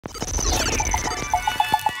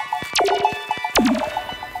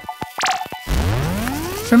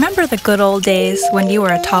Remember the good old days when you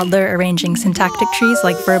were a toddler arranging syntactic trees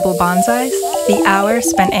like verbal bonsais? The hours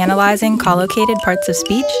spent analyzing collocated parts of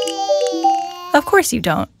speech? Of course you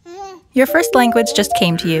don't. Your first language just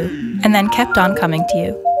came to you, and then kept on coming to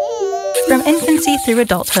you. From infancy through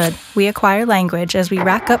adulthood, we acquire language as we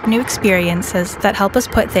rack up new experiences that help us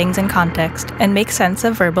put things in context and make sense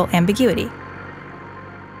of verbal ambiguity.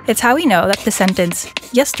 It's how we know that the sentence,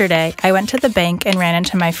 "Yesterday, I went to the bank and ran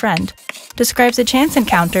into my friend," describes a chance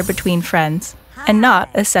encounter between friends, and not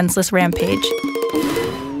a senseless rampage.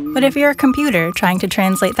 But if you're a computer trying to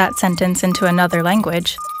translate that sentence into another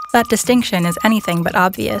language, that distinction is anything but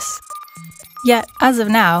obvious. Yet, as of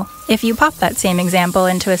now, if you pop that same example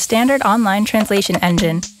into a standard online translation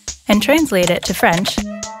engine and translate it to French,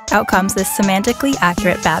 out comes this semantically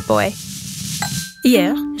accurate bad boy.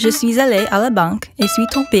 Hier, je suis allé à la banque et suis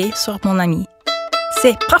tombé sur mon ami.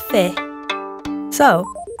 C'est parfait! So,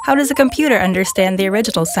 how does a computer understand the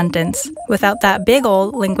original sentence without that big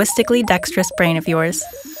old linguistically dexterous brain of yours?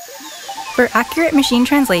 For accurate machine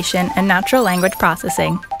translation and natural language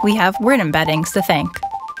processing, we have word embeddings to thank.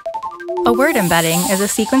 A word embedding is a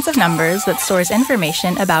sequence of numbers that stores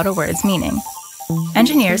information about a word's meaning.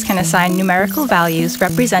 Engineers can assign numerical values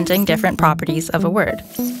representing different properties of a word.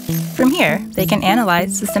 From here, they can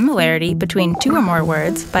analyze the similarity between two or more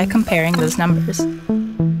words by comparing those numbers.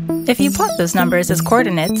 If you plot those numbers as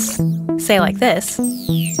coordinates, say like this,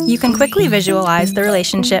 you can quickly visualize the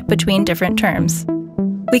relationship between different terms.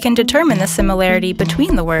 We can determine the similarity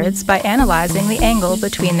between the words by analyzing the angle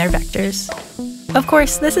between their vectors. Of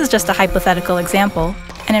course, this is just a hypothetical example,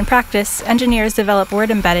 and in practice, engineers develop word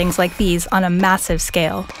embeddings like these on a massive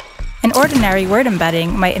scale. An ordinary word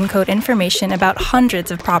embedding might encode information about hundreds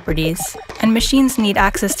of properties, and machines need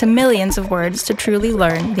access to millions of words to truly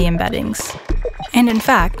learn the embeddings. And in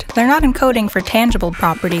fact, they're not encoding for tangible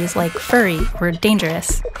properties like furry or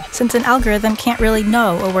dangerous, since an algorithm can't really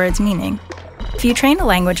know a word's meaning. If you train a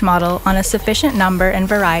language model on a sufficient number and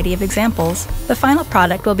variety of examples, the final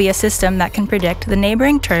product will be a system that can predict the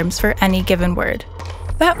neighboring terms for any given word.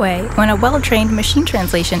 That way, when a well-trained machine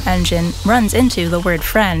translation engine runs into the word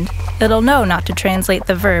friend, it'll know not to translate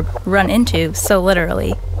the verb run into so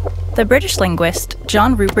literally. The British linguist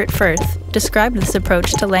John Rupert Firth described this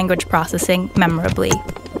approach to language processing memorably.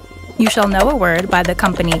 You shall know a word by the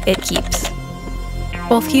company it keeps.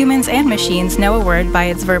 Both humans and machines know a word by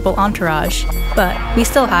its verbal entourage, but we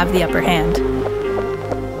still have the upper hand.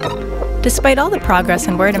 Despite all the progress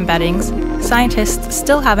in word embeddings, scientists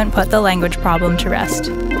still haven't put the language problem to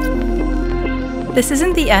rest. This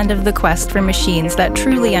isn't the end of the quest for machines that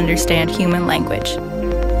truly understand human language.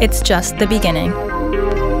 It's just the beginning.